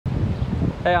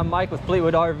Hey, I'm Mike with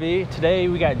Fleetwood RV. Today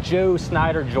we got Joe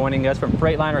Snyder joining us from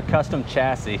Freightliner Custom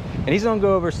Chassis, and he's going to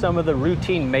go over some of the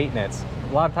routine maintenance.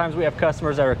 A lot of times we have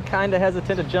customers that are kind of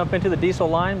hesitant to jump into the diesel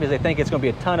line because they think it's going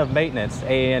to be a ton of maintenance,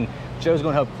 and Joe's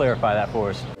going to help clarify that for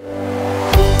us.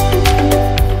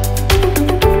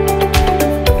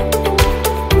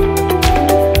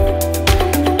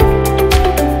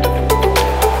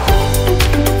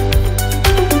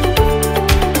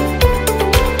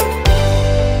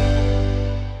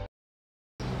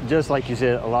 Just like you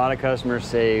said, a lot of customers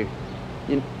say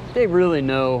they really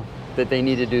know that they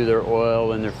need to do their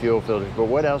oil and their fuel filters, but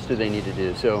what else do they need to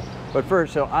do? So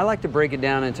I like to break it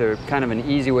down into kind of an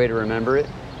easy way to remember it.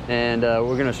 And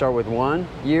we're gonna start with 1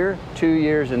 year, 2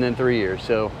 years, and then 3 years.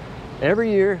 So every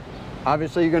year,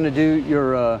 obviously you're gonna do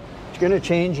your, you're gonna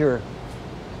change your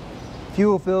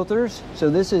fuel filters. So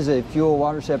this is a fuel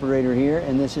water separator here,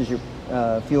 and this is your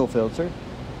fuel filter.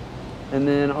 And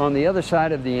then on the other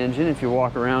side of the engine, if you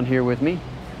walk around here with me,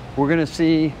 we're gonna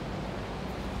see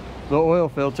the oil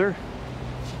filter,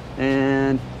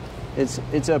 and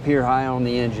it's up here high on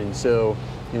the engine. So,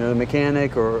 you know, the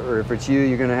mechanic, or if it's you,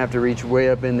 you're gonna have to reach way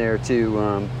up in there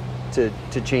to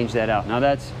change that out. Now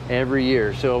that's every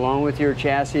year. So along with your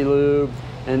chassis lube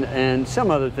and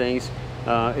some other things,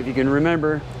 if you can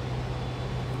remember,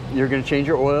 you're gonna change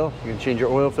your oil, you're gonna change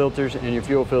your oil filters and your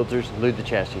fuel filters, lube the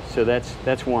chassis. So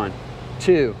that's 1.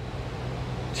 2,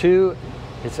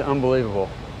 it's unbelievable,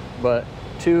 but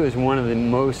 2 is one of the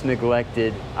most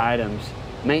neglected items,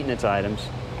 maintenance items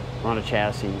on a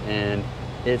chassis, and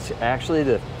it's actually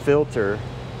the filter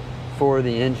for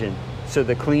the engine. So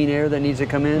the clean air that needs to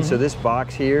come in, so this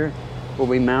box here will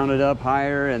be mounted up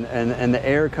higher, and the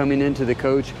air coming into the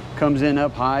coach comes in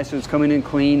up high, so it's coming in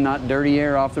clean, not dirty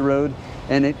air off the road,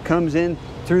 and it comes in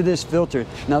through this filter.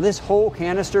 Now this whole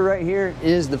canister right here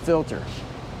is the filter.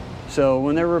 So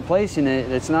when they're replacing it,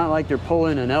 it's not like they're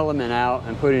pulling an element out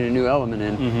and putting a new element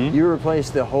in. You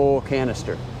replace the whole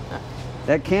canister.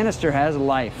 That canister has a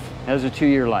life, has a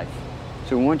 2-year life.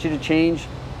 So we want you to change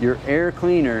your air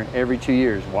cleaner every 2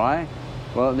 years. Why?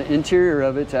 Well, the interior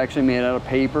of it's actually made out of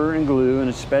paper and glue, and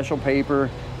a special paper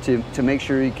to make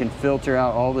sure you can filter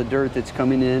out all the dirt that's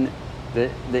coming in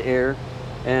the air.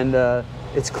 And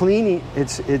it's cleaning it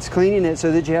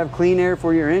so that you have clean air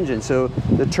for your engine. So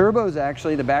the turbo's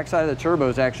actually, the backside of the turbo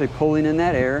is actually pulling in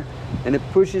that air, and it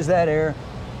pushes that air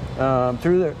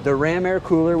through the ram air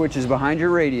cooler, which is behind your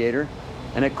radiator,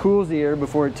 and it cools the air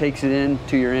before it takes it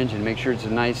into your engine. Make sure it's a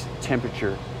nice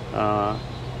temperature.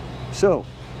 So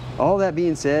all that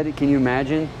being said, can you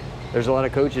imagine there's a lot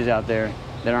of coaches out there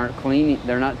that aren't cleaning,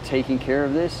 they're not taking care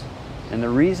of this, and the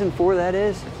reason for that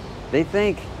is they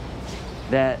think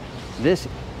that this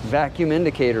vacuum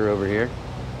indicator over here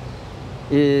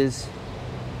is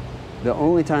the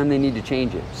only time they need to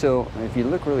change it. So if you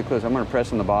look really close, I'm going to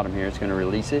press on the bottom here, it's going to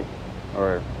release it,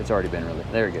 or it's already been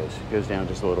released. There it goes. It goes down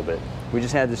just a little bit. We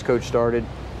just had this coach started.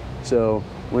 So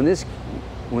when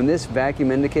this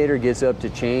vacuum indicator gets up to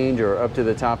change, or up to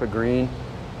the top of green,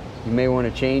 you may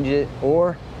want to change it,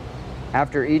 or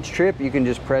after each trip you can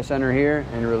just press under here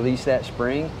and release that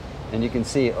spring, and you can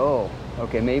see, oh,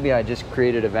 okay, maybe I just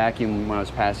created a vacuum when I was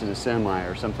passing a semi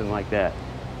or something like that.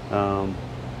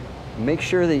 Make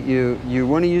sure that you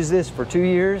want to use this for 2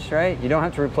 years, right? You don't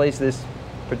have to replace this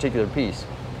particular piece.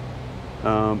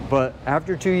 But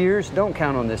after 2 years, don't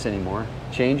count on this anymore.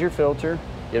 Change your filter,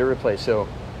 get it replaced. So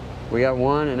we got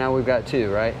 1 and now we've got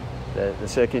 2, right? The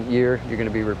second year, you're going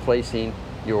to be replacing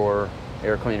your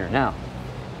air cleaner. Now,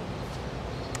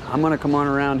 I'm going to come on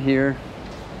around here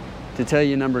to tell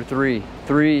you number 3.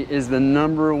 3 is the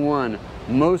 #1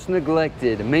 most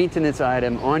neglected maintenance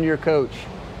item on your coach,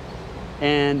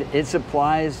 and it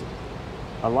supplies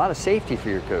a lot of safety for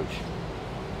your coach.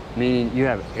 Meaning you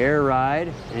have air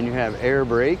ride and you have air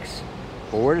brakes.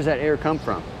 Well, where does that air come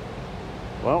from?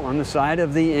 Well, on the side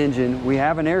of the engine we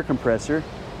have an air compressor,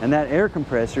 and that air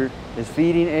compressor is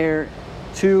feeding air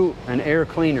to an air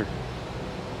cleaner.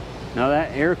 Now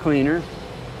that air cleaner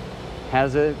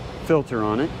has a filter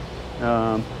on it.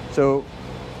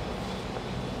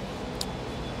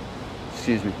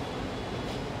 Excuse me.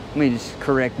 Let me just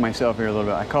correct myself here a little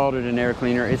bit. I called it an air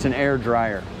cleaner. It's an air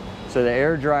dryer. So the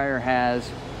air dryer has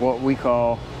what we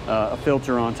call a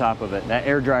filter on top of it. That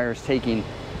air dryer is taking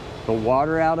the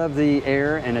water out of the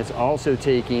air, and it's also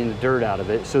taking the dirt out of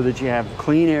it, so that you have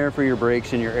clean air for your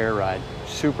brakes and your air ride.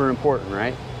 Super important,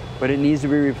 right? But it needs to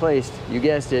be replaced, you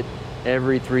guessed it,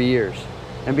 every 3 years.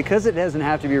 And because it doesn't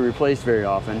have to be replaced very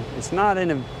often, it's not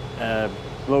in a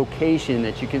location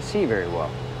that you can see very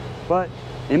well. But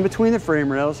in between the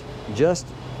frame rails, just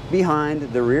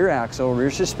behind the rear axle, rear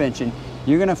suspension,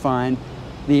 you're going to find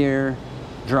the air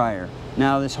dryer.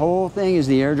 Now this whole thing is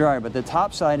the air dryer, but the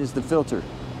top side is the filter.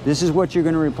 This is what you're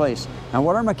going to replace. Now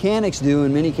what our mechanics do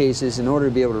in many cases in order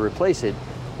to be able to replace it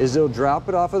is they'll drop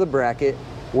it off of the bracket,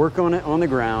 work on it on the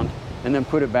ground, and then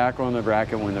put it back on the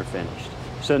bracket when they're finished.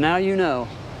 So now you know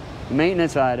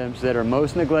maintenance items that are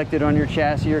most neglected on your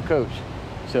chassis or coach.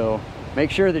 So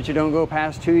make sure that you don't go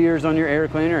past 2 years on your air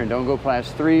cleaner and don't go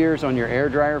past 3 years on your air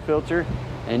dryer filter,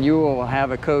 and you will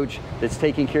have a coach that's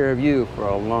taking care of you for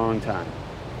a long time.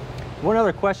 One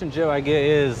other question, Joe, I get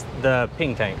is the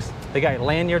ping tanks. They got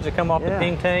lanyards that come off the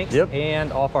ping tanks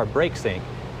and off our brake sync.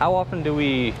 How often do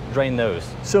we drain those?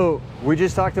 So we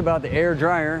just talked about the air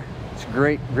dryer. It's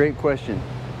a great question.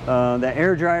 The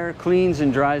air dryer cleans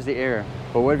and dries the air.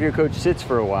 But what if your coach sits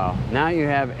for a while? Now you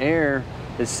have air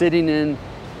that's sitting in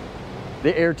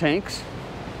the air tanks,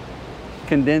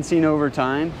 condensing over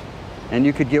time, and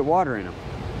you could get water in them.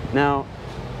 Now,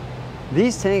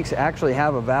 these tanks actually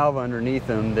have a valve underneath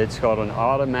them that's called an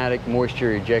automatic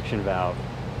moisture ejection valve.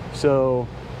 So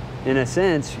in a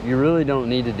sense, you really don't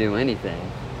need to do anything.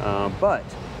 But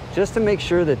just to make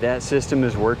sure that that system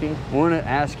is working, I want to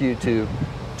ask you to,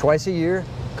 twice a year,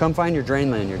 come find your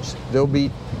drain lanyards. There'll be,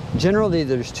 generally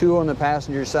there's 2 on the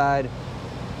passenger side,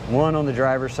 1 on the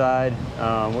driver's side.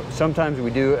 Sometimes we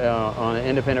do on an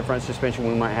independent front suspension,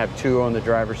 we might have 2 on the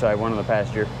driver's side, 1 on the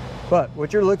passenger. But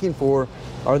what you're looking for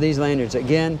are these lanyards.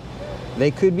 Again, they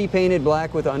could be painted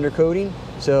black with undercoating.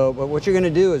 So, but what you're gonna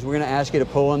do is we're gonna ask you to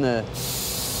pull on the,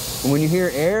 when you hear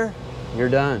air, you're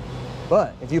done.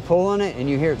 But if you pull on it and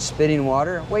you hear it spitting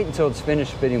water, wait until it's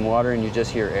finished spitting water and you just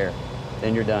hear air,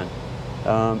 then you're done.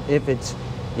 If it's,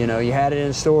 you know, you had it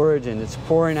in storage and it's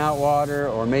pouring out water,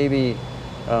 or maybe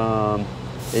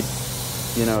it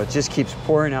just keeps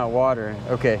pouring out water,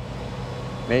 okay,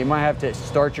 you might have to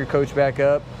start your coach back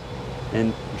up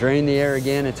and drain the air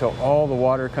again until all the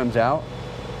water comes out.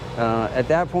 At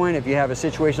that point, if you have a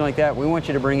situation like that, we want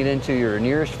you to bring it into your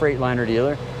nearest Freightliner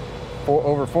dealer. For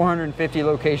over 450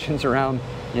 locations around,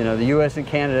 you know, the U.S. and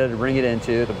Canada to bring it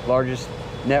into, the largest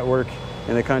network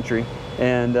in the country.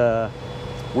 And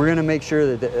we're going to make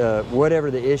sure that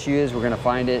whatever the issue is, we're going to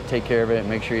find it, take care of it, and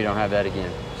make sure you don't have that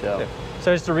again. So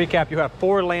just to recap, you have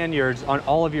 4 lanyards on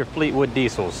all of your Fleetwood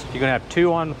diesels. You're going to have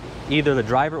 2 on either the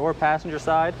driver or passenger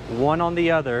side, 1 on the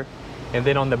other, and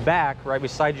then on the back, right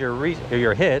beside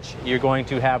your hitch, you're going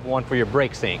to have 1 for your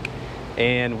brake sync.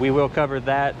 And we will cover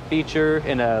that feature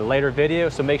in a later video,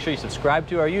 so make sure you subscribe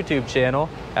to our YouTube channel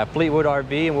at Fleetwood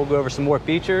RV, and we'll go over some more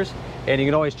features. And you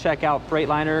can always check out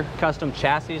Freightliner Custom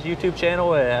Chassis YouTube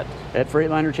channel at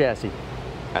Freightliner Chassis.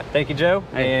 Thank you, Joe.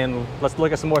 Hey. And let's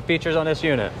look at some more features on this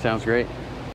unit. Sounds great.